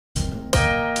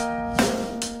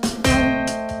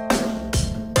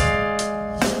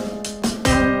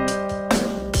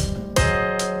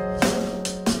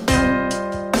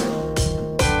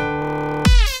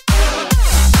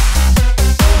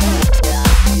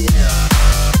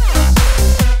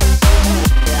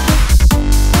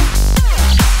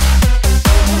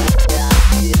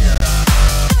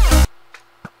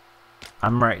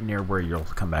I'm right near where you'll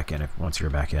come back in once you're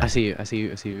back in. I see you. I see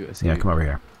you. I see you. I see you. Yeah, come over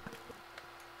here.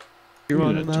 You're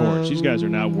on a torch. These guys are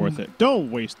not worth it. Don't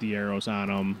waste the arrows on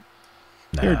them.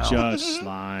 No. They're just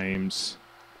slimes.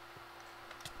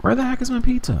 Where the heck is my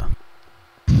pizza?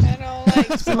 I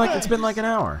don't like It's been like an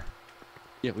hour.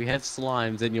 Yeah, we have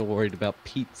slimes, and you're worried about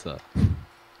pizza.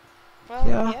 Well,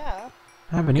 Yeah. yeah.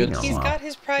 I haven't eaten in a He's while. got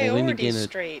his Well, then priorities again,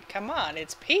 straight. Come on,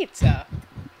 it's pizza.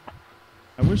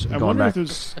 I wonder back. if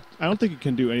there's... I don't think you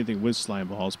can do anything with slime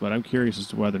balls, but I'm curious as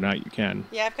to whether or not you can.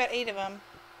 Yeah, I've got 8 of them.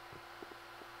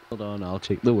 Hold on, I'll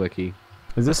check the wiki.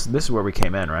 Is this is where we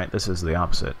came in, right? This is the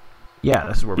opposite. Yeah,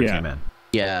 this is where we came in.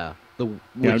 Yeah, the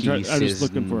Yeah, wiki I'm just says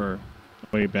looking for a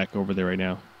way back over there right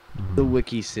now. the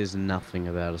wiki says nothing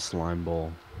about a slime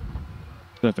ball.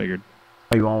 I figured.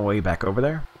 Oh, you want way back over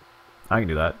there? I can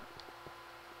do that.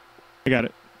 I got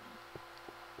it.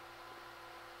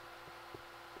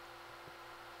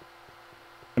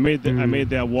 I made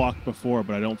that walk before,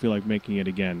 but I don't feel like making it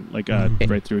again. Like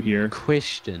right through here.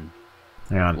 Question.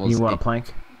 Hang on. Was You want a it-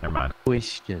 plank? Never mind.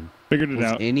 Question. Figured it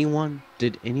out.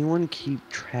 Did anyone keep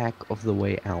track of the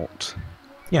way out?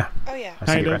 Yeah. Oh, yeah. I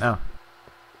see Kind it right of. now.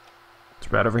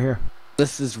 It's right over here.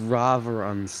 This is rather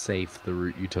unsafe, the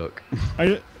route you took.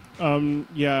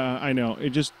 Yeah, I know. It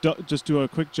just do a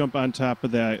quick jump on top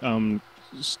of that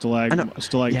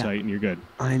stalactite, and you're good.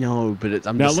 I know, but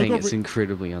I'm Now just look saying over- it's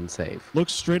incredibly unsafe. Look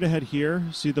straight ahead here.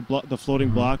 See the floating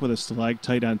block with a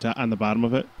stalactite on the bottom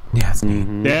of it? Yeah, it's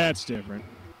Mhm. That's different.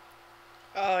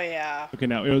 Oh, yeah. Okay,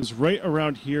 now it was right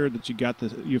around here that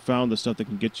you found the stuff that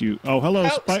can get you. Oh, hello,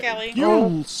 Oh, Skelly.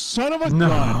 You son of a gun!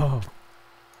 No.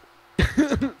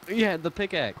 Yeah, the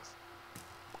pickaxe.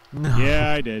 No.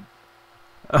 Yeah, I did.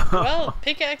 Well,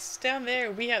 pickaxe is down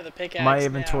there. We have the pickaxe My now.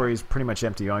 inventory is pretty much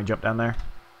empty. You want to jump down there?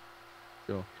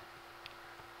 Sure.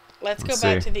 Let's go Let's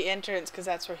back see. to the entrance, because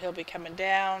that's where he'll be coming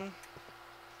down.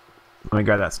 Let me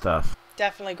grab that stuff.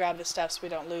 Definitely grab the stuff so we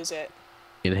don't lose it.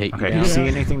 It'll hit Okay, you do you down. see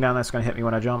anything down there that's going to hit me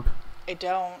when I jump? I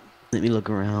don't. Let me look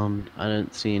around. I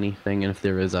don't see anything, and if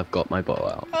there is, I've got my bow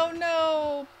out. Oh,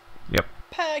 no. Yep.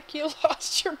 Pack, you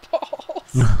lost your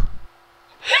balls.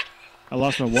 I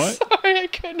lost my what? Sorry, I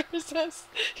couldn't resist.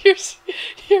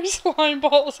 Your slime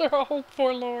balls are all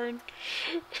forlorn.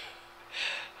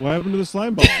 What happened to the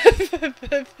slime ball?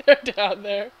 They're down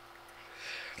there.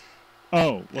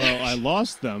 Oh, well, I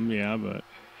lost them, yeah, but...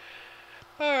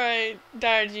 Alright,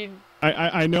 Dad, you...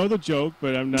 I know the joke,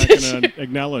 but I'm not going to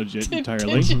acknowledge it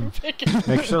entirely. Did you pick it?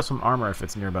 Make sure some armor if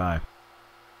it's nearby.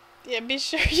 Yeah, be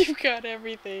sure you've got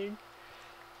everything.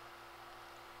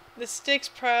 The stick's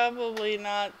probably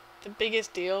not the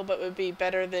biggest deal, but would be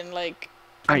better than, like,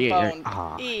 a bone.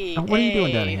 E What are you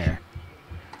doing down here?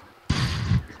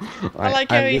 I like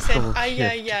how he let said, go of "Ay, shift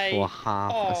ay, ay." for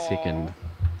half Aw. a second.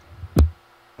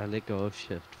 I let go of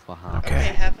shift for half. Okay. Okay,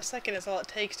 half a second is all it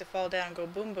takes to fall down and go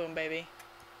boom boom, baby.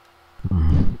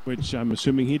 Which I'm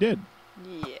assuming he did.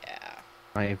 Yeah.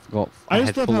 I've got. I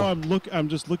just had love full how of- I'm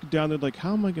just looking down there like,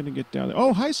 how am I going to get down there?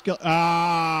 Oh, hi, Skell.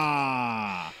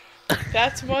 Ah!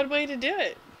 That's one way to do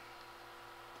it.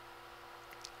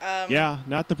 Yeah,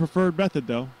 not the preferred method,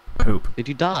 though. Poop. Did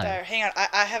you die? Dyer, hang on,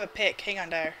 I have a pick. Hang on,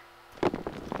 Dyer.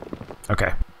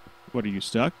 Okay. What, are you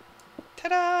stuck?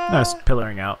 Ta-da! No, it's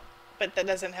pillaring out. But that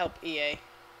doesn't help EA.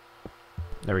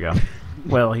 There we go.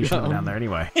 Well, he shouldn't have down there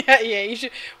anyway. Yeah, you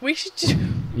should. We should just.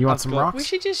 You want some rocks? We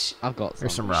should just. I've got some.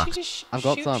 Here's some We rocks. should just I've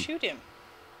got some. shoot him.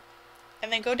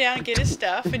 And then go down and get his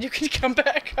stuff, and you can come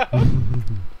back up.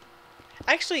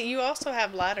 Actually, you also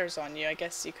have ladders on you. I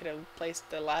guess you could have placed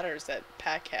the ladders that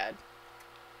Pack had.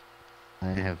 I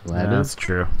have Yeah, ladders. that's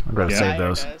true. I'm going to Yeah. save Dyer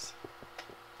those. does.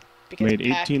 Because Made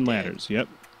Pack 18 did. ladders. Yep.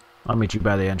 I'll meet you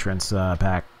by the entrance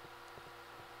pack.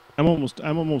 I'm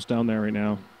almost down there right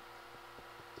now.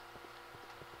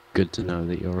 Good to know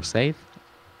that you're safe.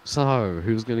 So,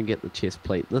 who's gonna get the chest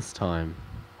plate this time?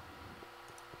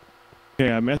 Okay,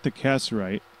 I'm at the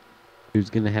Casserite. Who's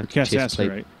gonna have the chest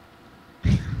plate?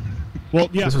 Casserite. Well,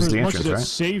 yeah, This for was as the much as entrance, it right?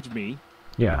 saved me.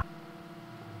 Yeah.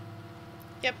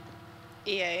 Yep.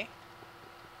 EA.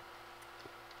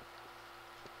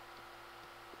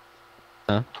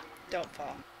 Huh? Don't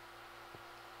fall.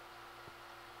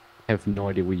 I have no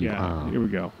idea where you Yeah, are. here we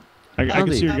go. I I'll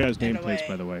can see your be- guys' Up and nameplates, away.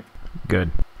 by the way.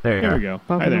 Good. There you There are. we go.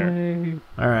 Hi there.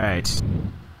 All right.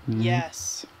 Mm-hmm.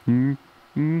 Yes.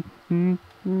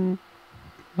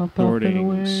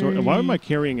 Sorting. Why am I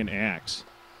carrying an axe?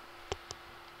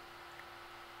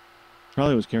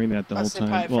 Probably was carrying that the whole Must have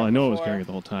time. probably Well, I from know I was before. carrying it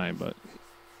the whole time, but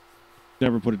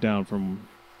never put it down from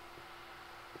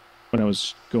when I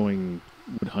was going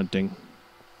wood hunting.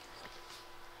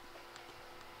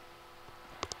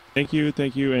 Thank you,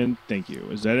 and thank you.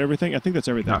 Is that everything? I think that's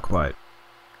everything. Not quite.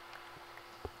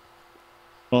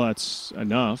 Well, that's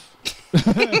enough.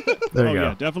 There you go.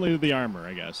 Yeah, definitely the armor,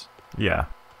 I guess. Yeah.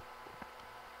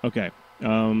 Okay.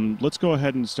 Let's go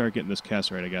ahead and start getting this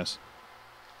cast right, I guess.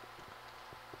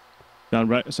 Sound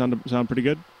right? Sound pretty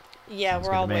good? Yeah, Sounds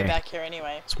we're good all to the way me. back here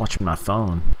anyway. Just watching my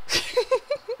phone.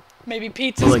 Maybe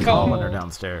pizza's Really cold. calling her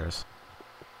downstairs.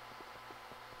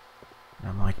 And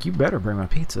I'm like, you better bring my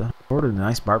pizza. Ordered a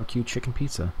nice barbecue chicken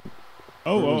pizza.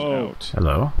 Oh.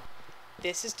 Hello?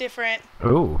 This is different.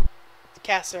 Ooh.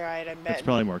 Casserite, I bet. That's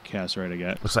probably more cast right, I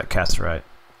get. Looks like Casserite.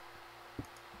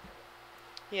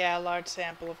 Yeah, a large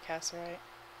sample of casserite.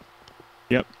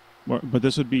 Yep. But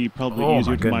this would be probably Oh,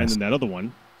 easier my to mine goodness. than that other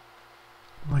one.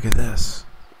 Look at this.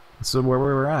 This is where we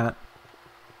were at.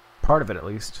 Part of it, at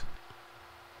least.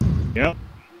 Yep.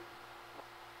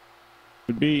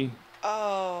 Would be.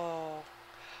 Oh.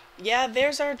 Yeah,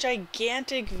 there's our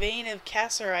gigantic vein of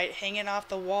casserite hanging off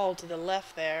the wall to the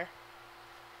left there.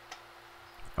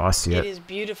 Oh, I see It it. is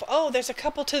beautiful. Oh, there's a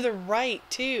couple to the right,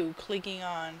 too, clinging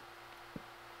on.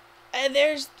 And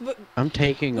there's... I'm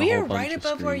taking a We whole are bunch right of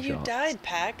above where you screenshots. died,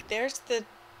 Pack. There's the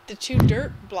two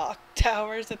dirt block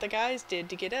towers that the guys did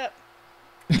to get up.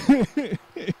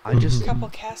 I just A couple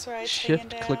casserites hanging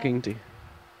down. shift clicking to.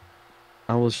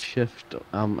 I was shifting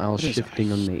on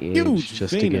the huge edge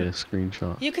just to vein get a of-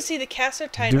 screenshot. You can see the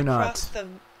casserite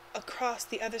Do across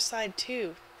the other side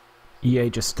too. EA,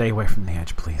 just stay away from the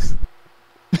edge, please.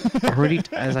 Already,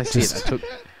 as I said,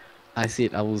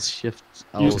 I was You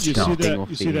shifting see off that? You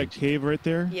the see that edge. cave right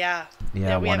there? Yeah.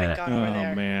 Yeah, we one in haven't it. gone Oh over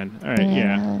there. man! All right,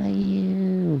 yeah. Where are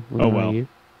you? Where Oh, are well. you?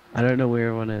 I don't know where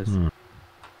everyone is. Hmm.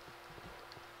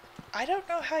 I don't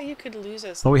know how you could lose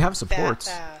us Well, we have that supports.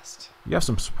 fast. You have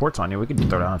some supports on you. We could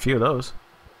throw down a few of those.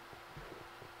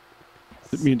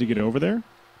 Does it mean to get over there?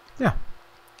 Yeah.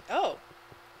 Oh,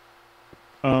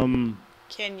 Um,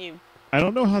 can you? I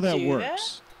don't know how that Do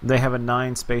works. They have a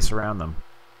 9 space around them.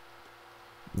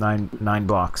 Nine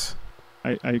blocks.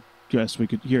 I guess we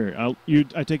could. Here,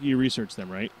 I take it you researched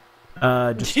them, right?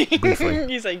 Just briefly.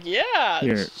 He's like, yeah,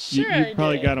 Here, sure. you I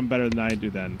probably did. got them better than I do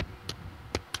then.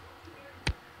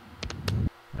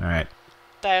 All right.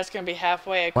 That's gonna be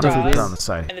halfway What if we across, put on the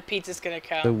side? and the pizza's gonna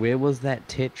come. So where was that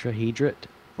tetrahedrite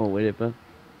or whatever?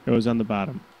 It was on the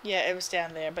bottom. Yeah, it was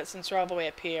down there, but since we're all the way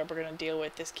up here, we're gonna deal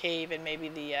with this cave and maybe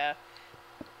the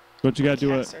But you gotta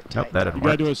do a casserite that'd you work.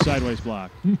 gotta do a sideways block.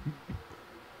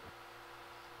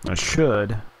 I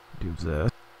should do this.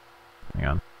 Hang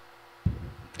on.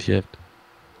 Shift.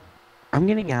 I'm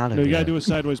getting out of No, here. you gotta do a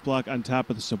sideways block on top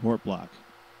of the support block.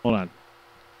 Hold on.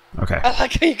 Okay. I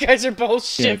like how you guys are both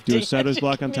Yeah, shifting. do a sideways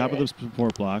block on Come top of here. the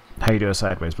support block. How you do a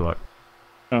sideways block?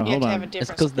 Oh, You have hold to have a on.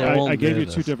 different 'cause they're support. all I gave you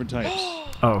nervous. 2 different types.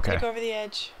 Oh, okay. Take over the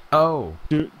edge. Oh,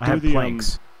 Do I have the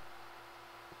planks.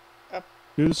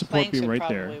 do the support Planks beam would right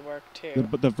probably there. work too.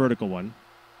 The vertical one.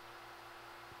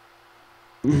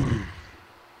 Do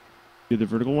the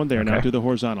vertical one there. Now Okay. do the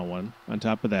horizontal one on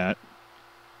top of that.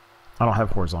 I don't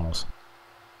have horizontals.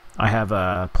 I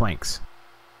have planks.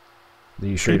 Are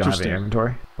you sure you don't have it in your Interesting.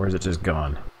 inventory? Or is it just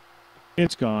gone?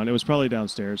 It's gone. It was probably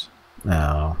downstairs.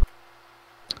 No.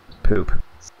 Poop.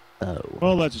 Oh.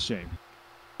 Well, that's a shame.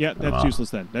 Yeah, that's well. useless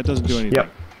then. That doesn't do anything.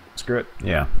 Yep. Screw it.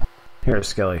 Yeah. Here's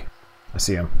Skelly. I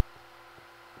see him.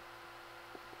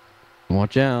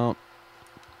 Watch out.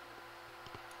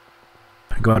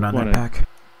 Going on Wanna- that pack.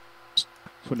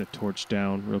 Putting a torch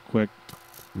down real quick.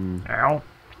 Ow.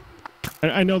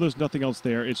 I know there's nothing else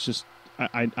there. It's just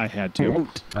I had to.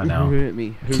 I know. Who hurt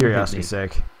me? Who hurt Curiosity's me?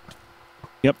 sake.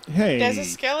 Yep. Hey. There's a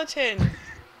skeleton.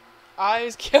 I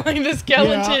was killing the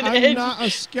skeleton, Yeah, I'm and not a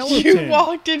skeleton. you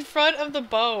walked in front of the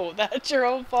bow. That's your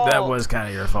own fault. That was kind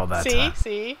of your fault that see, time.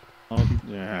 see.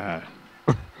 Yeah.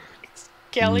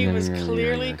 Kelly Yeah, was yeah, yeah,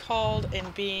 clearly yeah. called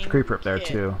and being. Creeper up there hit.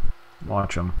 too.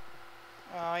 Watch him.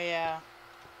 Oh yeah,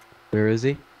 Where is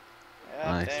he? up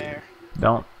I see. there.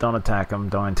 Don't attack him.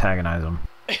 Don't antagonize him.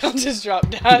 He'll just drop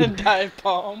down and dive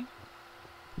bomb.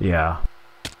 Yeah.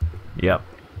 Yep.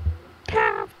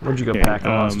 Where'd you go, Okay, Pack?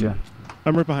 I lost you.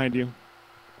 I'm right behind you.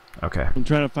 Okay. I'm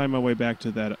trying to find my way back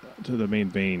to the main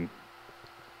vein.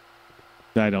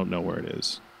 I don't know where it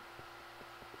is.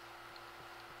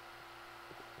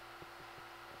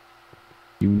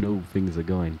 You know things are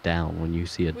going down when you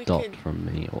see a We dot could- from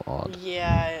me or odd.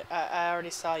 Yeah, I already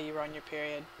saw you were on your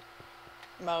period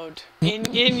mode. In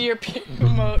your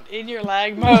mode, in your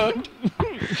lag mode.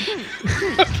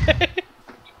 Okay.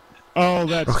 Oh,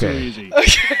 that's too Okay. easy.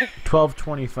 Okay.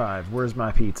 12:25. Where's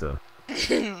my pizza?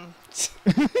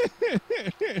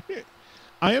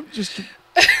 I am just.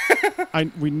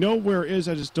 We know where it is.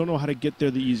 I just don't know how to get there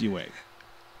the easy way.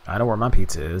 I know where my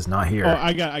pizza is. Not here. Oh,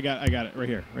 I got it. Right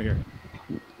here. Right here.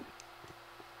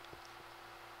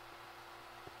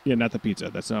 Yeah, not the pizza.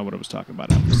 That's not what I was talking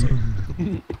about,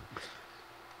 obviously.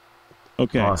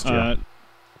 Okay. Lost ya.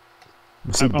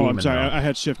 I see I'm Demon sorry. now. I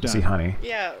had shift I down. see Honey.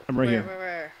 Yeah. I'm right here.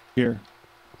 Where? Here.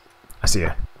 I see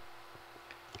ya.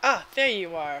 Ah, there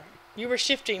you are. You were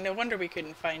shifting. No wonder we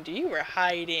couldn't find you. You were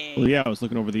hiding. Well, yeah, I was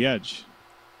looking over the edge.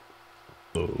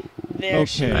 There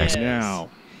she Okay, is. now.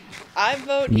 I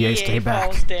vote EA, EA stay back.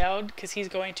 falls down because he's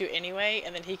going to anyway,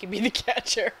 and then he can be the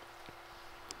catcher.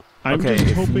 I'm Okay, just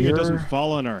if hoping it you're- doesn't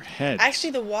fall on our heads.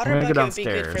 Actually, the I'm water gonna go bucket would be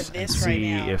good downstairs for and this right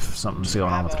see now. if something's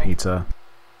going on with the Travel. pizza.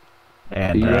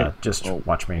 And You ready? just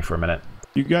watch me for a minute.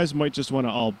 You guys might just want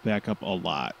to all back up a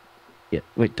lot Yeah.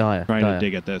 Wait, Dyer. trying Dyer. to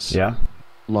dig at this. Yeah?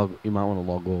 You might want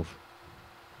to log off.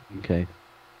 Okay.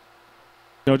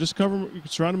 No, just cover them. You can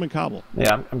surround them in cobble.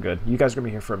 Yeah, I'm good. You guys are going to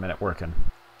be here for a minute working.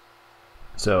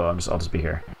 So I'll just be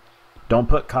here. Don't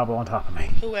put cobble on top of me.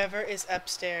 Whoever is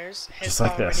upstairs has Just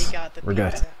like already this. got the We're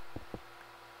good. pizza.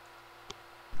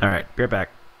 Alright, be right back.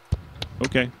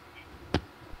 Okay.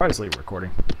 Probably just leave recording.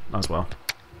 Might as well.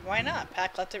 Why not?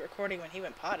 Pac left it recording when he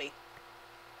went potty.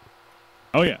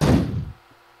 Oh, yeah.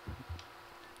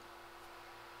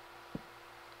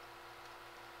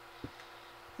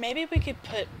 Maybe we could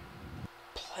put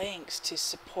planks to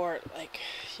support like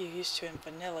you used to in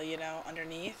vanilla, you know,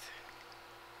 underneath.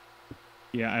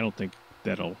 Yeah, I don't think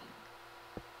that'll...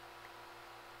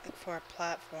 Like for a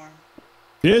platform.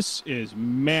 This is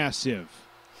massive.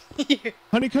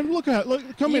 Honey, come look at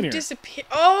come in You here. disappear.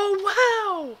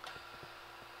 Oh, wow!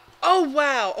 Oh,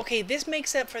 wow. Okay, this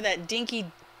makes up for that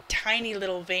dinky, tiny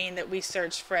little vein that we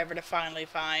searched forever to finally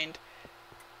find.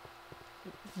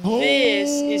 This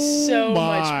is so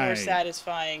much my. more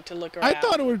satisfying to look around. I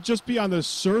thought it would just be on the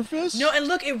surface. No, and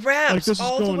look, it like wraps this is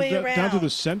all the going way around. down to the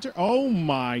center. Oh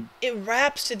my! It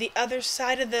wraps to the other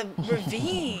side of the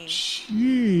ravine.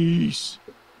 Jeez.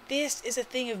 This is a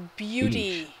thing of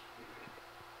beauty.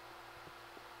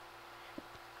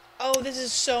 Oh, this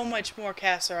is so much more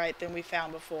cassiterite than we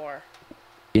found before.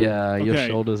 Yeah, your Okay.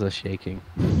 shoulders are shaking.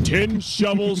 10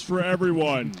 shovels for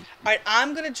everyone. Alright,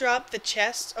 I'm going to drop the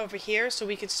chests over here so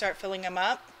we can start filling them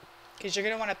up. Because you're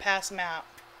going to want to pass them out.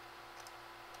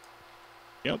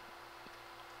 Yep.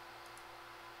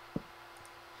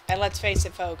 And let's face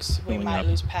it, folks, we Going might up.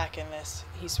 lose Pac in this.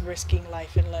 He's risking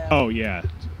life and limb. Oh yeah,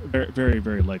 very, very,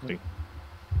 very likely.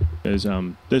 Because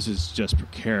this is just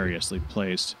precariously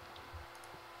placed.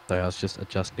 Sorry, I was just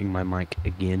adjusting my mic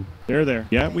again. There.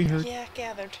 Yeah, we heard. Yeah,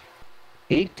 gathered.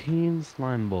 18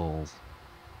 slime balls.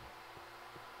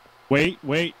 Wait.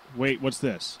 What's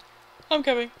this? I'm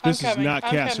coming. I'm This coming. is not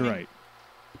I'm coming. cassiterite.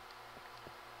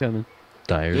 Coming.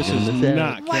 Dyer's This in is the set.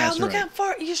 not Wow, look cassiterite. how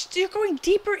far. You're going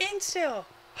deeper in still.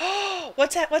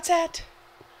 What's that? What's that?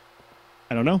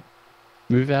 I don't know.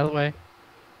 Move out of the way. What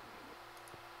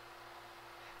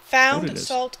Found it is.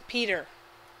 saltpeter.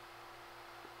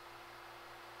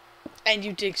 And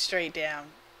you dig straight down.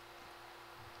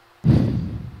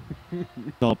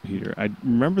 Saltpeter. I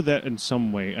remember that in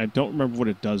some way. I don't remember what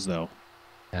it does though.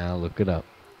 I'll look it up.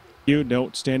 You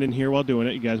don't stand in here while doing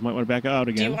it. You guys might want to back out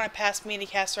Do you again. want to pass me the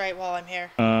cassiterite while I'm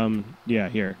here? Yeah,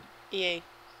 here. EA.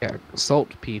 Yeah,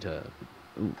 saltpeter.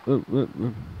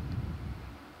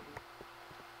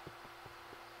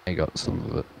 I got some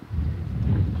of it.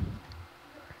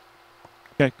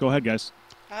 Okay, go ahead, guys.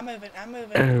 I'm moving.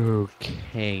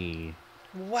 Okay.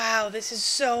 Wow, this is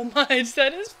so much.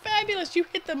 That is fabulous. You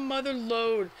hit the mother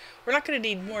load. We're not going to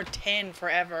need more tin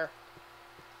forever.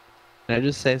 Can I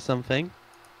just say something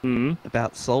Hmm.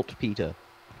 about saltpeter?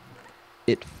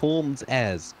 It forms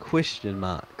as ?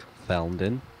 Found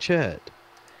in chert.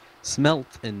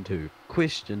 Smelt into ?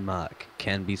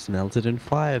 Can be smelted in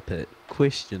fire pit ?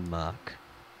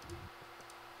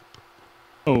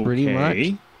 Okay. Pretty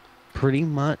much. Pretty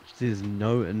much there's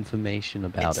no information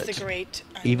about It's it. the great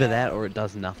Either unknown. that or it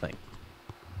does nothing.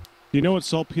 Do you know what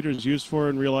saltpeter is used for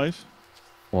in real life?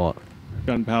 What?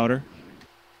 Gunpowder.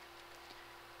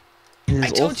 I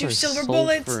told you, silver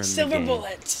bullets, silver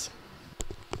bullets.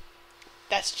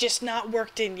 That's just not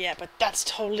worked in yet, but that's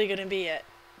totally gonna be it.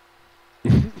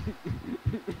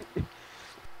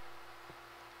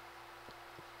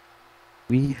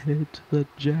 We hit the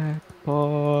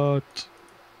jackpot.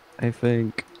 I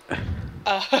think. We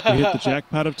hit the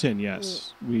jackpot of tin,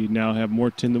 yes. We now have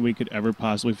more tin than we could ever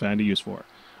possibly find a use for.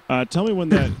 Tell me when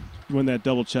that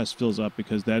double chest fills up,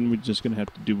 because then we're just going to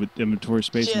have to do with inventory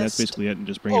space, and that's Just basically it, and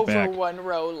just bring it Over back. one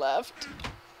row left.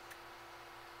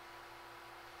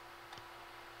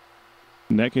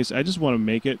 In that case, I just want to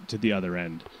make it to the other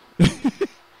end.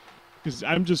 Because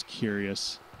I'm just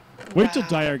curious. Wait till Wow.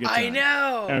 Dyer gets I on.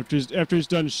 know. After he's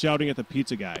done shouting at the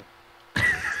pizza guy.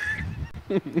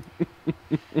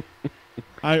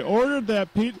 I ordered that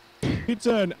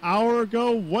pizza an hour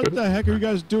ago. What the heck are you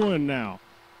guys doing now?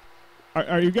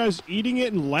 Are you guys eating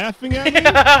it and laughing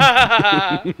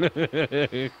at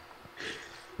me?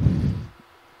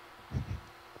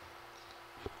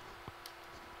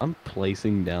 I'm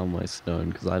placing down my stone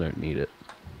because I don't need it.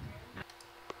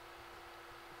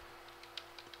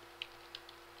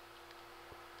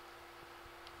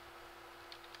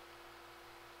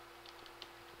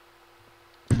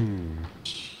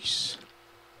 Jeez.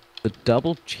 The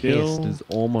double chest Still- is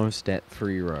almost at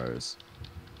 3 rows.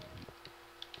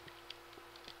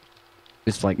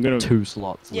 It's like I'm gonna- 2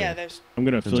 slots Yeah, left. there's. I'm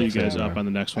gonna fill you Just guys so you up know. on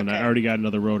the next one. I Okay. already got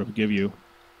another row to give you.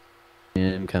 Yeah,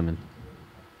 I'm coming.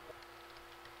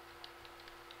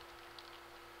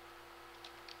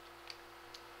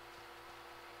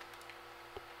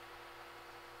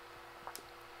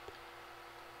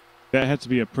 That has to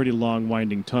be a pretty long,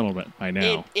 winding tunnel by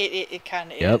now. It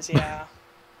kind of Yep. is, yeah.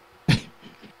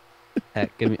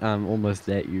 Heck, give me, I'm almost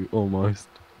at you, almost.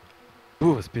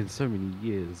 Ooh, it's been so many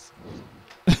years.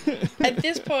 At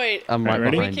this point, I'm Right, right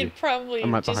ready? we behind you. could probably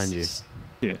I'm right just. behind you.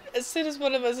 Yeah. As soon as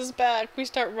one of us is back, we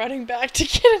start running back to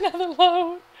get another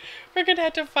load. We're gonna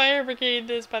have to fire brigade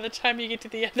this by the time you get to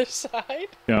the other side.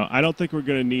 No, I don't think we're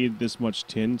gonna need this much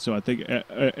tin. So I think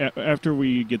after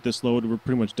we get this load, we're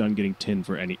pretty much done getting tin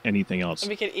for anything else. And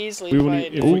we could easily We will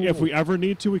fight. need, if we ever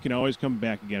need to, we can always come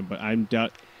back again. But I don't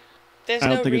There's think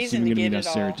no it's reason even to gonna be get it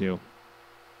necessary all. to.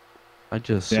 I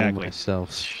just Exactly. saw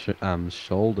myself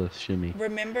shoulder shimmy.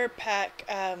 Remember, Pack,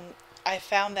 I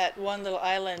found that one little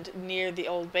island near the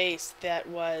old base that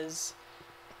was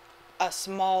a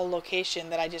small location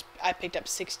that I picked up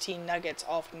 16 nuggets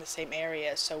all from the same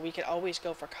area, so we could always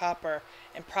go for copper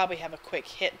and probably have a quick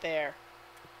hit there.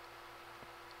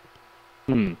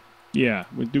 Yeah,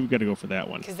 we do got to go for that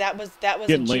one. Because that was a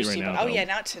Getting late juicy right one. now, Oh though. yeah,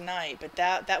 not tonight, but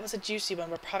that was a juicy one.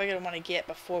 We're probably gonna want to get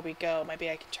before we go. Maybe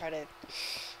I can try to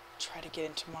get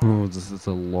in tomorrow. Oh, this is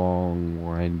a long,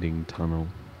 winding tunnel.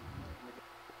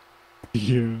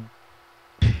 Yeah.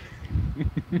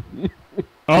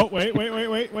 Oh, wait.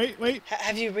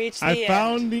 Have you reached the I end?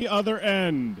 found the other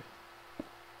end.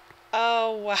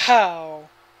 Oh wow.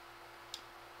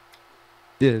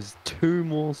 There's 2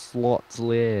 more slots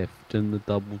left in the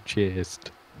double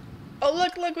chest. Oh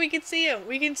look, we can see him.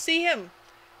 We can see him.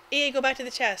 EA, go back to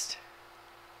the chest.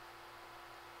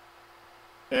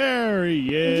 There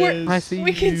he is. I see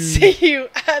We can you. see you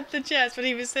at the chest, but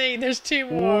he was saying there's 2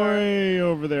 more. Way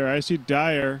over there. I see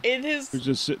Dyer, In his who's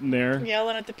just sitting there.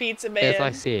 yelling at the pizza man.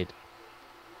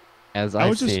 As I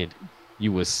was just- said,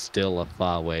 you were still a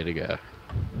far way to go.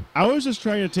 I was just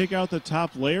trying to take out the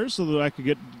top layer so that I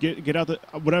could get out the.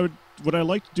 What I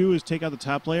like to do is take out the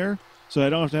top layer so I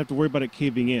don't have to worry about it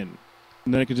caving in,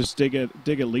 and then I could just dig at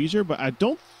leisure. But I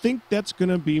don't think that's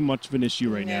gonna be much of an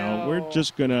issue right now. We're No.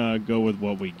 just gonna go with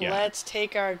what we get. Let's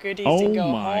take our goodies Oh and go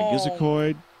my, home.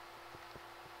 Gizacoid.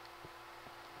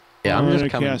 Yeah, I'm Oh, just the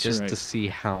coming cast, just right. to see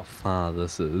how far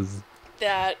this is.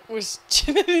 That was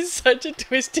such a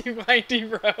twisty, windy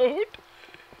road.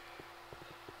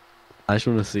 I just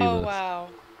want to see Oh this. wow.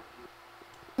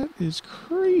 That is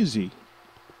crazy.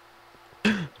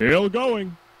 Still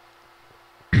going.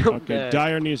 Okay. Okay,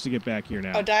 Dyer needs to get back here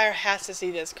now. Oh, Dyer has to see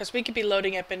this because we could be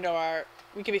loading up into our.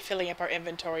 We could be filling up our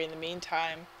inventory in the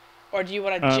meantime. Or do you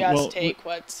want to just well, take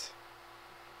what's?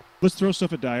 Let's throw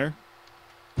stuff at Dyer.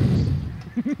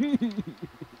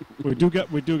 we do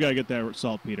gotta get that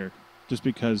saltpeter, just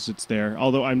because it's there.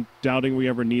 Although I'm doubting we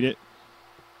ever need it.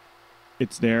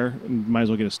 It's there, and might as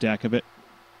well get a stack of it.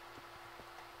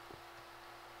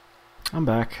 I'm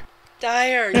back.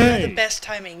 Dyer, you have Hey! the best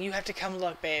timing. You have to come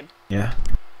look, babe. Yeah.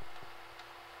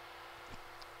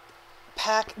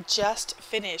 Pack just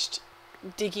finished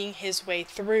digging his way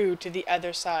through to the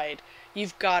other side.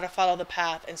 You've got to follow the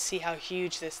path and see how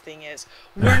huge this thing is.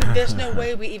 There's no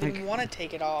way we even want to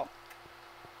take it all.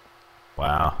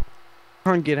 Wow.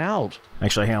 Can't get out.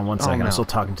 Actually, hang on one second. no. I'm still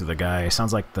talking to the guy. It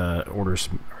sounds like the orders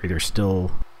are either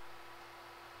still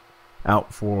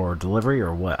out for delivery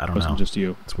or what. I don't Wasn't know. just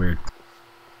you. It's weird.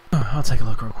 I'll take a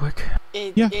look real quick.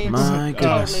 Yeah. It's My totally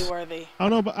goodness. worthy. I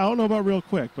don't know about real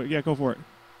quick, but yeah, go for it.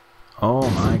 Oh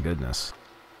my goodness.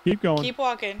 Keep going. Keep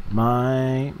walking.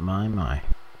 My.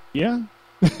 Yeah.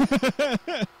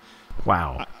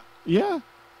 Wow. Yeah.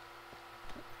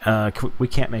 We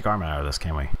can't make armor out of this,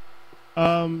 can we?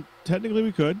 Technically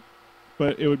we could,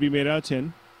 but it would be made out of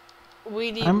tin.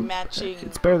 We need I'm- matching.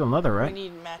 It's better than leather, We right?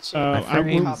 need matching I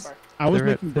frames- copper. was They're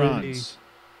at making 30. bronze.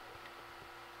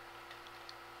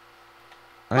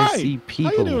 I Hi, see How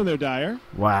people. you doing there, Dyer?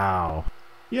 Wow.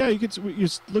 Yeah, you could. You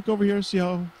just look over here, see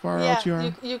how far out you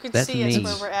are. You could That's see us me.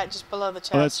 where we're at, just below the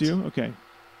chest. Oh, that's you. Okay.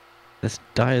 This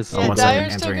Dyer's Yeah, one second,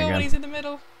 Dyer's still entering going when again. he's in the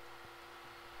middle.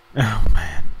 Oh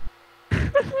man.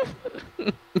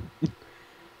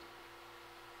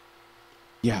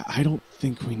 Yeah, I don't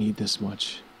think we need this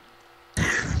much.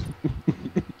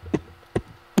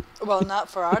 Well, not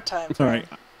for our time. All right.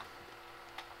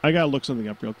 I gotta look something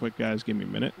up real quick, guys. Give me a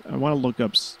minute. I want to look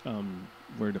up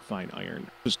where to find iron.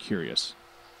 Just curious.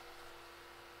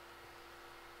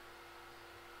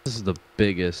 This is the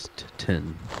biggest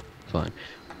tin. Fine.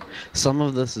 Some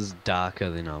of this is darker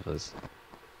than others.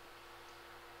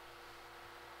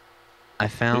 I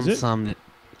found it? some.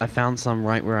 I found some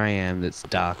right where I am that's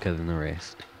darker than the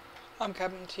rest. I'm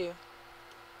coming to you.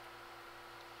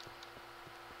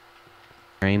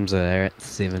 Frames are at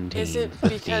 17, Is it 15,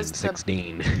 because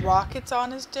 16. the rockets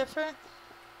on is different?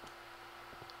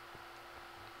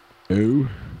 Oh.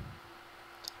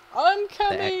 I'm The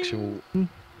coming. actual.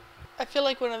 I feel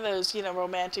like one of those,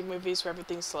 romantic movies where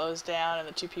everything slows down and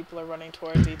the two people are running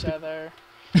towards each other.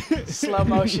 Slow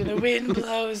motion, the wind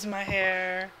blows my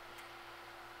hair.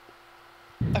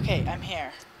 Okay, I'm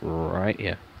here. Right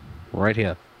here. Right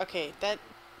here. Okay, that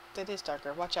is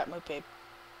darker. Watch out, move, babe.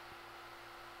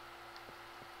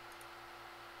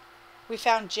 We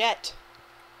found Jet.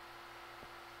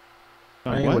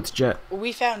 Hey, What? what's Jet?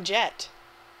 We found Jet.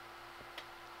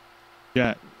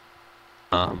 Jet.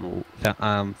 I'm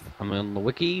on the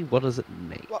wiki. What does it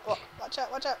make? Watch out,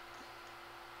 watch out.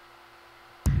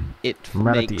 It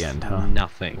Right at makes the end, huh?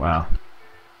 nothing. Wow.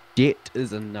 Jet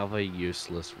is another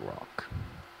useless rock.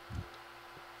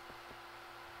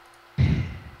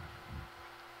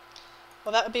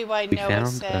 Well, that would be why We Noah found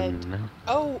said... an-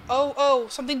 Oh,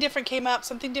 something different came up.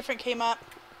 Something different came up.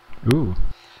 Ooh.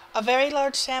 A very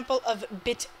large sample of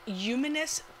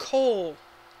bituminous coal.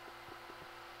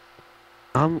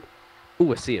 Oh,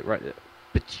 I see it right there.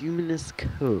 Bituminous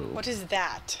coal. What is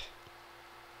that?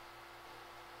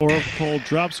 Ore of coal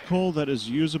drops coal that is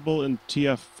usable in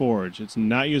TF Forge. It's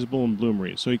not usable in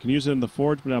Bloomeries. So you can use it in the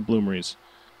Forge, but not Bloomeries.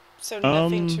 So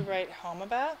nothing to write home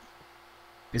about?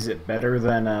 Is it better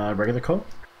than regular coal?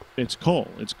 It's coal.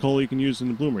 It's coal you can use in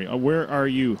the Bloomery. Where are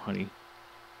you, honey?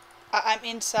 I'm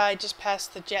inside, just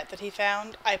past the jet that he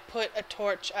found. I put a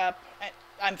torch up.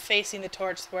 I'm facing the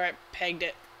torch where I pegged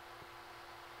it.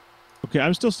 Okay,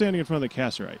 I'm still standing in front of the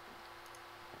cassiterite.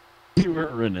 You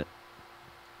were in it.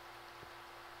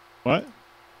 What?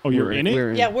 Oh, you're in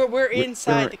it? Yeah, we're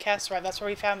inside the cassiterite. That's where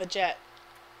we found the jet.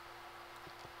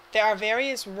 There are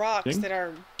various rocks that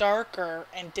are darker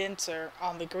and denser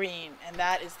on the green, and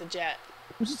that is the jet.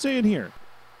 What's it say in here?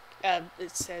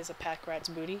 It says a pack rat's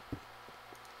booty.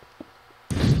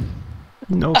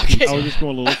 No. Okay. I was just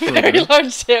going a little A very further.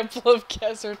 large sample of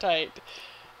cassiterite.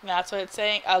 And that's what it's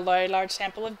saying. A very large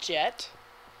sample of jet.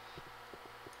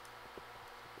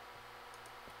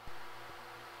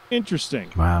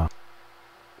 Interesting. Wow.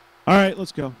 All right,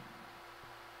 let's go.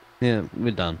 Yeah,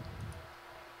 we're done.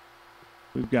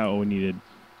 We've got what we needed.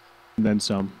 And then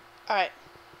some. Alright.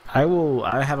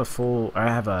 I have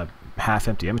a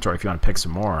half-empty inventory. If you want to pick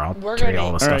some more, I'll We're carry gonna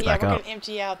all the stuff yeah, back we're up. gonna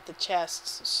empty out the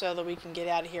chests so that we can get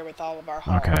out of here with all of our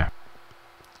haul. Okay.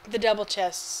 The double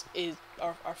chests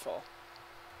are full.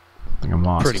 I think I'm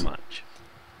lost. Pretty much.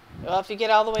 Well, if you get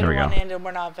all the way There to we one go. end and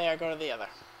we're not there, go to the other.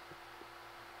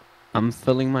 I'm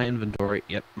filling my inventory.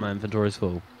 Yep, my inventory's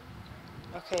full.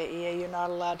 Okay, EA, you're not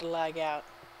allowed to lag out.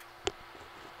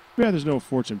 Yeah, there's no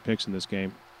fortune picks in this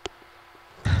game.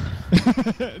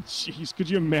 Jeez, could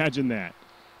you imagine that?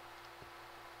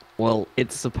 Well,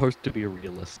 it's supposed to be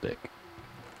realistic.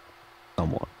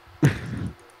 Somewhat.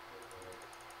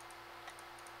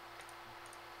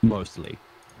 Mostly.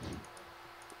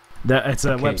 It's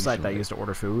a Okay, website that I sure. use to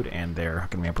order food, and they're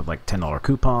hooking me up with like $10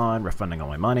 coupon, refunding all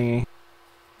my money.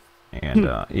 And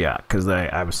yeah, because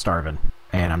I was starving,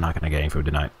 and I'm not going to get any food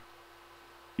tonight.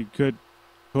 You could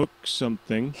cook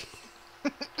something.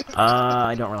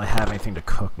 I don't really have anything to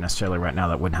cook necessarily right now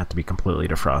that wouldn't have to be completely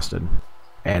defrosted.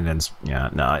 And then, yeah,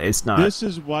 no, it's not. This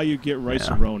is why you get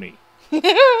rice-a-roni.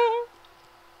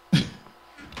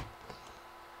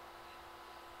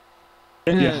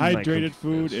 Dehydrated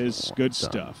food is good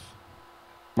stuff.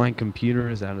 My computer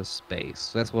is out of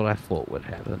space. That's what I thought would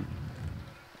happen.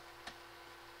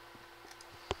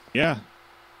 Yeah.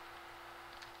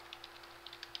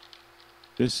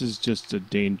 This is just a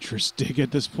dangerous dig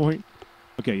at this point.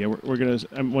 Okay, yeah, we're gonna.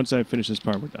 Once I finish this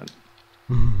part, we're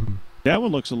done. That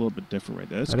one looks a little bit different right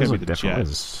there. That's That gotta does be look the different.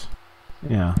 jet.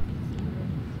 Yeah.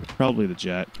 Probably the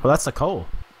jet. Well, that's the coal.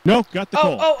 No, got the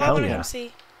coal. I Hell want to yeah. come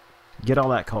see. Get all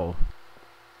that coal.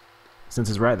 Since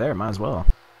it's right there, might as well.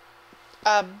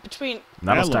 Between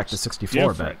That'll That stack to looks 64, I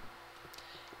bet. different.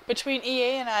 Between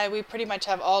EA and I, we pretty much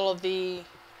have all of the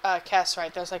cast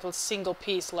right. There's like a single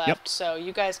piece left, Yep. so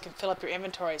you guys can fill up your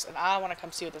inventories, and I want to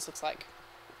come see what this looks like.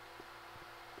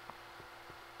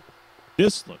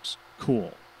 This looks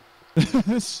cool.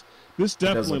 this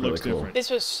definitely look really looks cool. different. This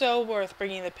was so worth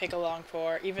bringing the pig along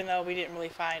for, even though we didn't really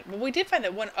find... But we did find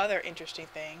that one other interesting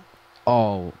thing.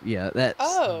 Oh, yeah, that's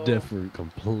Oh. different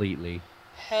completely.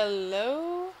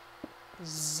 Hello,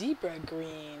 zebra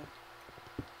green.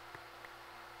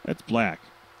 That's black.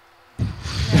 No.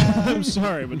 I'm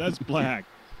sorry, but that's black.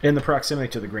 In the proximity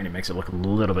to the green, it makes it look a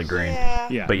little bit green. Yeah.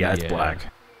 Yeah. But yeah, it's Yeah.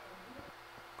 black.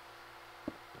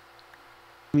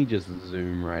 Let me just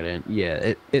zoom right in.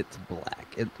 Yeah, it's black.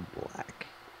 It's black.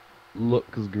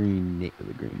 Looks green near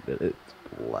the green, but it's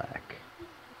black.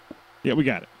 Yeah, we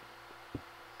got it.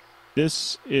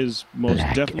 This is most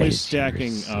Black definitely edges.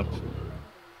 stacking up.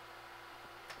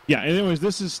 Yeah, anyways,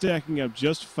 this is stacking up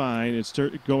just fine. It's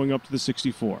going up to the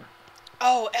 64.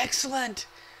 Oh, excellent.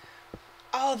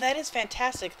 Oh, that is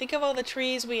fantastic. Think of all the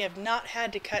trees we have not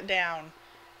had to cut down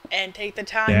and take the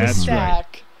time to That's right.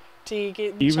 stack to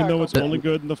get the Even though charcoal it's done. only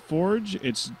good in the forge,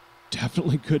 it's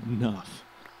definitely good enough.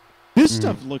 This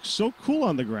stuff looks so cool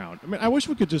on the ground. I mean, I wish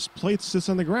we could just place this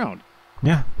on the ground.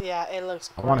 Yeah, Yeah, it looks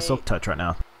I great. want a silk touch right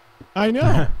now. I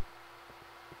know.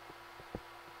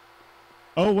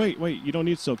 Oh, wait, you don't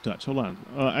need silk touch. Hold on.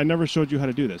 I never showed you how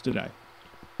to do this, did I?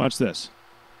 Watch this.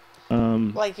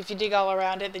 Like, if you dig all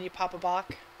around it, then you pop a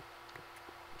block.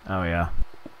 Oh yeah.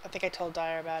 I think I told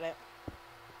Dyer about it.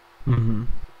 Mm-hmm.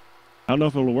 I don't know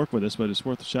if it'll work with this, but it's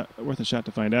worth a shot. Worth a shot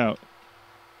to find out.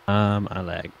 I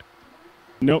lagged.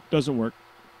 Nope, doesn't work.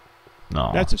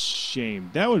 No. That's a shame.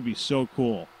 That would be so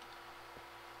cool.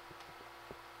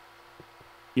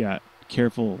 Yeah,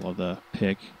 careful of the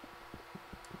pick.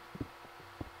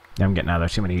 Yeah, I'm getting out of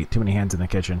there. Too many hands in the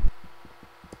kitchen.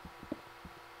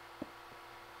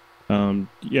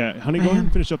 Yeah, honey, go ahead and Man.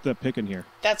 finish up that pick in here.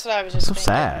 That's what I was It's just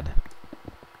so thinking. sad.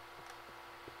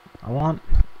 I want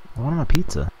my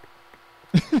pizza.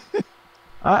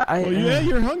 Well, yeah,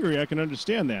 you're hungry. I can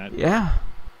understand that. Yeah.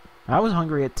 I was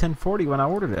hungry at 10:40 when I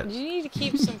ordered it. You need to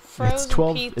keep some frozen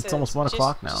 12 pizzas. it's almost 1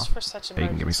 o'clock now. Just for such Hey, you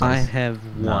can give me emergencies. some. I have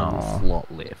one No.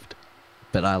 slot left,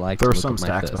 but I like There to are look some at my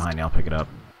stacks fist. behind you. I'll pick it up.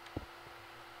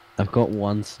 I've got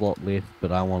one slot left,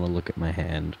 but I want to look at my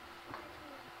hand.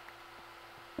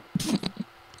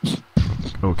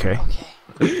 Okay.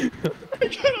 Okay. I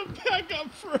gotta back up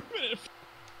for a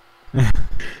minute.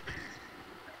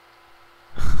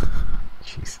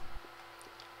 Jeez.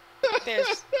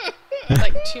 There's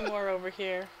like 2 more over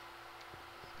here.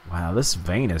 Wow, this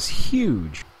vein is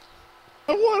huge.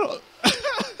 I want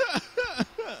to.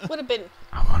 Would have been...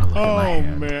 I want to look at my Oh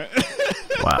hand. man.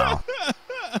 Wow.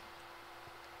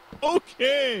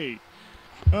 Okay.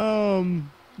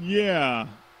 Yeah.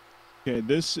 Okay,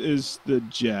 this is the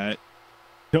jet.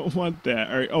 Don't want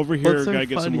that. All right, over here, What's so gotta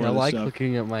get some funny? more I of this like stuff.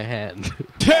 looking at my hand.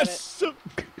 That's so...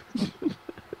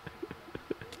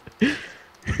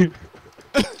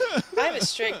 I have a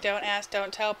strict don't ask,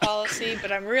 don't tell policy,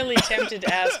 but I'm really tempted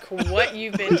to ask what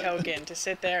you've been token to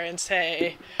sit there and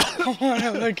say, I want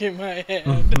to look at my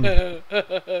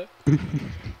hand.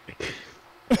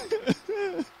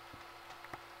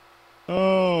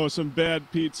 Oh, some bad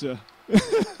pizza.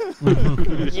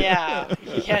 Yeah,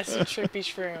 he has some trippy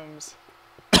shrooms.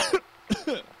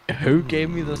 Who gave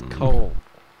me this coal?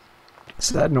 It's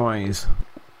that noise.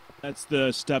 That's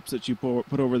the steps that you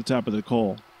put over the top of the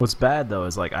coal. What's bad though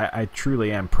is like I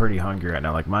truly am pretty hungry right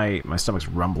now. Like my stomach's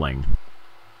rumbling.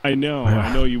 I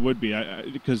know you would be,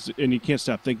 because and you can't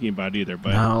stop thinking about it either.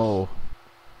 But No,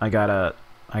 I gotta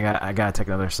take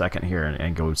another second here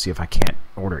and go see if I can't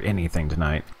order anything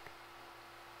tonight.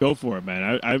 go for it,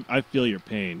 man. I feel your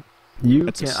pain. You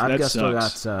That's can. a- I've that still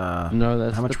sucks. got. No,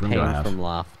 that's how much the room do I pain have? from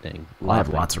laughing. I have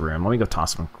lots of room. Let me go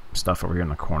toss some stuff over here in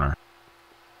the corner.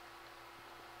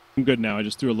 I'm good now. I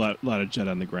just threw a lot of jet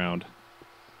on the ground.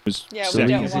 It was Yeah, we stacking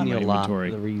don't up want in my inventory.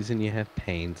 The reason you have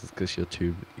pains is because you're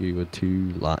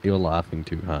laughing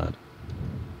too hard.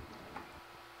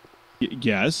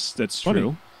 Yes, that's Funny.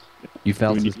 true. You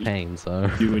felt When his you- pain, so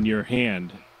You and your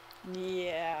hand.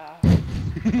 Yeah.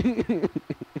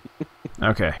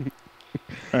 Okay.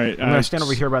 All right, I'm gonna stand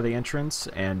over here by the entrance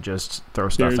and just throw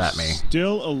stuff There's at me.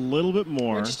 still a little bit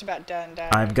more We're just about done, Dyer.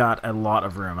 I've got a lot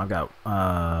of room. I've got.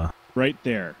 right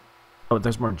there. Oh,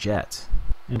 there's more jet.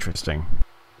 Interesting.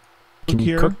 Look Can you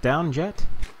here. cook down jet?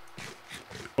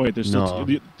 Oh wait, there's No.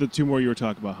 still the 2 more you were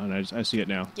talking about, hon. I see it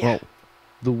now. Yeah. well,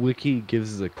 the wiki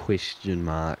gives a question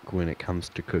mark when it comes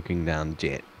to cooking down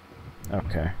jet.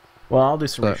 Okay. Well, I'll do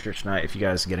some But- research tonight. If you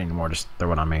guys get any more, just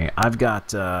throw it on me. I've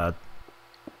got.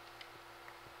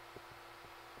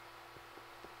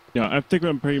 Yeah, I think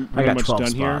I'm pretty I got much 12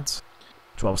 done spots.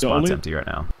 12 The spots only- empty right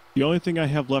now. The only thing I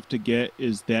have left to get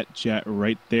is that jet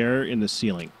right there in the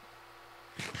ceiling.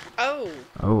 Oh.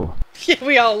 Oh. Yeah,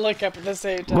 we all look up at the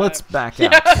same time. Let's back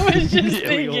Yeah, out. I was just Yeah,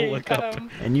 we all thinking. look up.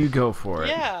 And you go for it.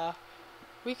 Yeah.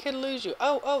 We could lose you.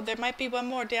 Oh, there might be one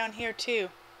more down here too.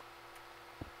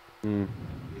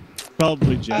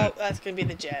 Probably jet. Oh, that's gonna be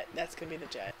the jet. That's gonna be the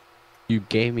jet. You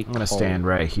gave me I'm gonna coal. stand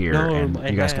right here, No, and my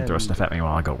you guys can throw hand. stuff at me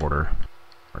while I go order,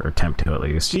 or attempt to at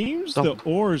least. Seems Stop. the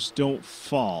ores don't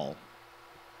fall.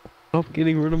 Stop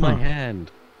getting rid of my hand.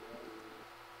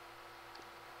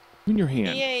 In your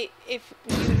hand. EA, if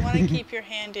you want to keep your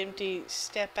hand empty,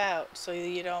 step out so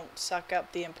you don't suck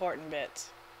up the important bits.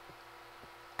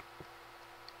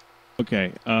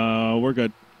 Okay, we're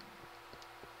good.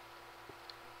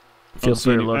 Feel see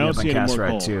free to any- load I me don't up on see any cast more right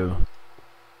coal. too.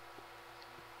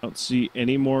 I don't see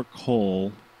any more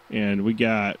coal, and we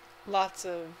got Lots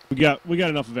of.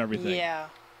 enough of everything. Yeah.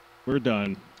 We're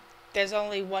done. There's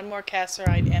only one more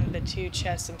casterite and the 2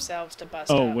 chests themselves to bust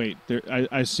Oh up. wait, there.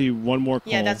 I see one more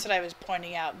coal. Yeah, that's what I was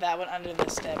pointing out. That one under the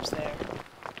steps there.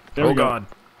 There we Oh go. God.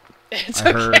 It's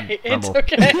I heard okay. It's rumble.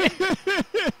 okay.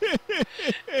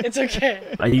 It's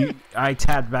okay. I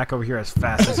tabbed back over here as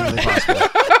fast as humanly possible.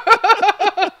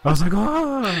 I was like,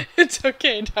 oh. It's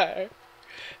okay, Dyer.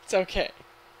 It's okay.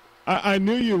 I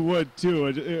knew you would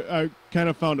too. I kind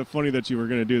of found it funny that you were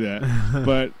going to do that.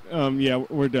 But yeah,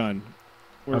 we're done.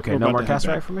 Okay, we're no about more to head cast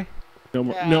back. right for me? No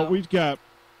more. No. No,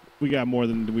 we got more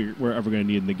than we're ever going to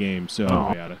need in the game. So Oh.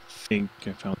 I gotta think.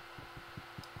 I found.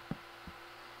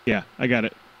 Yeah, I got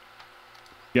it.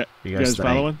 Yeah, You you guys guys think?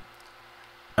 following?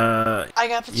 I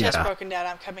got the chest Yeah. broken down.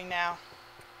 I'm coming now.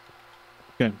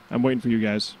 Okay, I'm waiting for you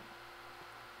guys.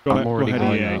 Go I'm ahead. Go already ahead,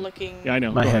 going EA. up. Looking. Yeah, I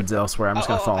know. My go ahead. head's elsewhere. I'm just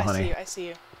gonna follow I Honey. see you. I see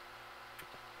you.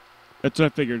 That's what I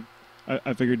figured.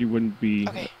 I figured you wouldn't be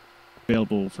Okay.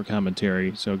 available for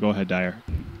commentary. So go ahead, Dyer.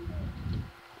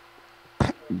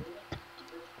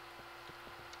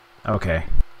 Okay.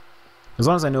 As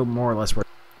long as I know more or less where.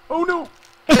 Oh no!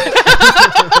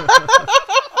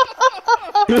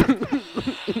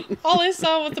 All I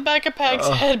saw was the back of Pag's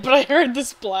head, but I heard the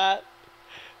splat.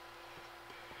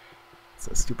 It's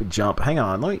a stupid jump. Hang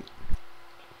on, let me.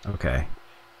 Okay.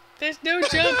 There's no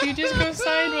jump. You just go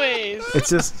sideways.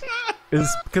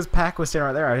 It's because Pac was standing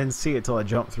right there. I didn't see it till I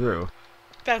jumped through.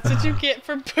 That's what you get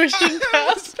for pushing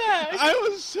past Pag. I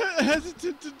was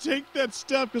hesitant to take that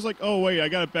step because, like, oh wait, I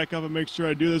gotta back up and make sure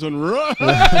I do this one right.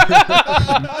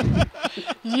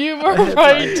 You were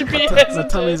right to be My tummy's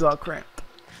hesitant. all cramped.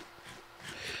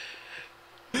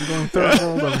 I'm going third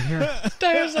world over here.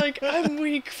 Dyer's like, I'm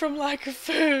weak from lack of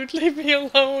food. Leave me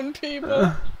alone, people.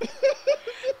 I'm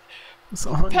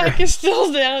so hungry. Pac is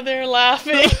still down there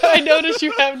laughing. I notice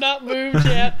you have not moved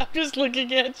yet. I'm just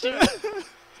looking at you.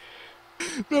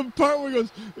 The part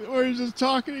where he's just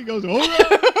talking, he goes, oh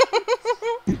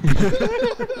no.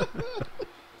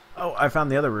 Oh, I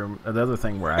found the other room, the other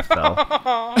thing where I fell.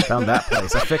 Found that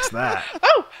place. I fixed that.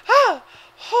 Oh, ah,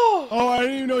 oh. Oh, I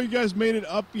didn't even know you guys made it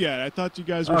up yet. I thought you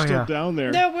guys were Oh, still yeah. down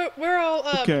there. No, we're all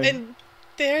up. Okay. And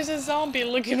there's a zombie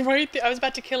looking right there. I was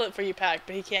about to kill it for you, Pac,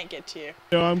 but he can't get to you.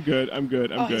 No, I'm good. I'm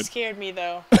good. I'm He good. scared me,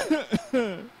 though.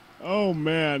 Oh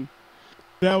man,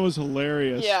 that was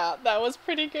hilarious. Yeah, that was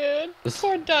pretty good. This-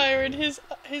 Poor Dyer and his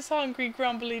hungry,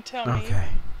 grumbly tummy. Okay.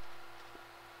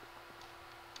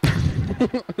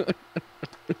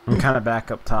 I'm kind of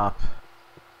back up top,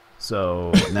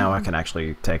 so now I can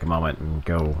actually take a moment and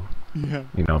go,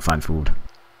 Yeah. find food.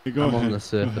 Hey, go I'm ahead. on the Go ahead.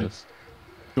 surface.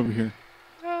 Over here.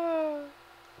 Ah.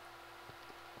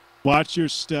 Watch your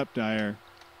step, Dyer.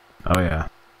 Oh yeah.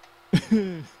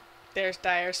 There's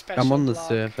Dyer's special I'm on the block.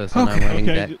 surface and I'm Okay. running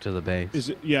Okay, back to the base. Is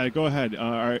it? Yeah. Go ahead.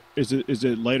 All right. Is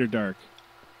it light or dark?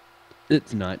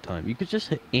 It's nighttime. You could just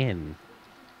hit N.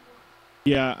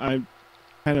 Yeah, I'm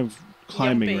kind of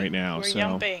climbing Yumping. right now. We're so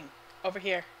yumping. Over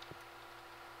here.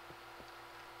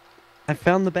 I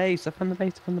found the base. I found the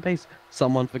base. I found the base.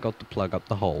 Someone forgot to plug up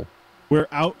the hole. we're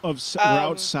we're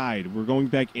outside. We're going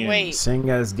back in. Wait. Seeing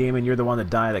as Demon, you're the one that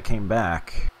died that came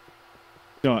back.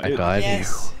 No, I died.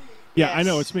 Yes. Yeah, I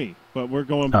know Yes. it's me, but we're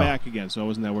going Oh. back again, so I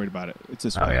wasn't that worried about it. It's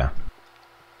this Oh way. yeah.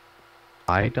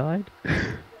 I died?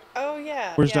 Oh,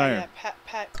 yeah. Where's yeah, Dyer? Yeah.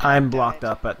 Pat I'm blocked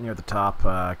died. up at near the top,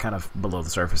 kind of below the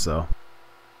surface though.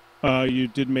 You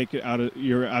did make it out of.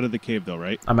 You're out of the cave though,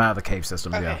 right? I'm out of the cave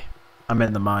systems. Okay. Yeah. I'm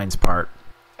in the mines part.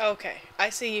 Okay. I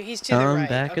see you. He's to the I'm right.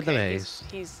 back at the Okay, base.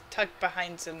 He's tucked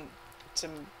behind some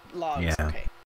logs. Yeah. Okay.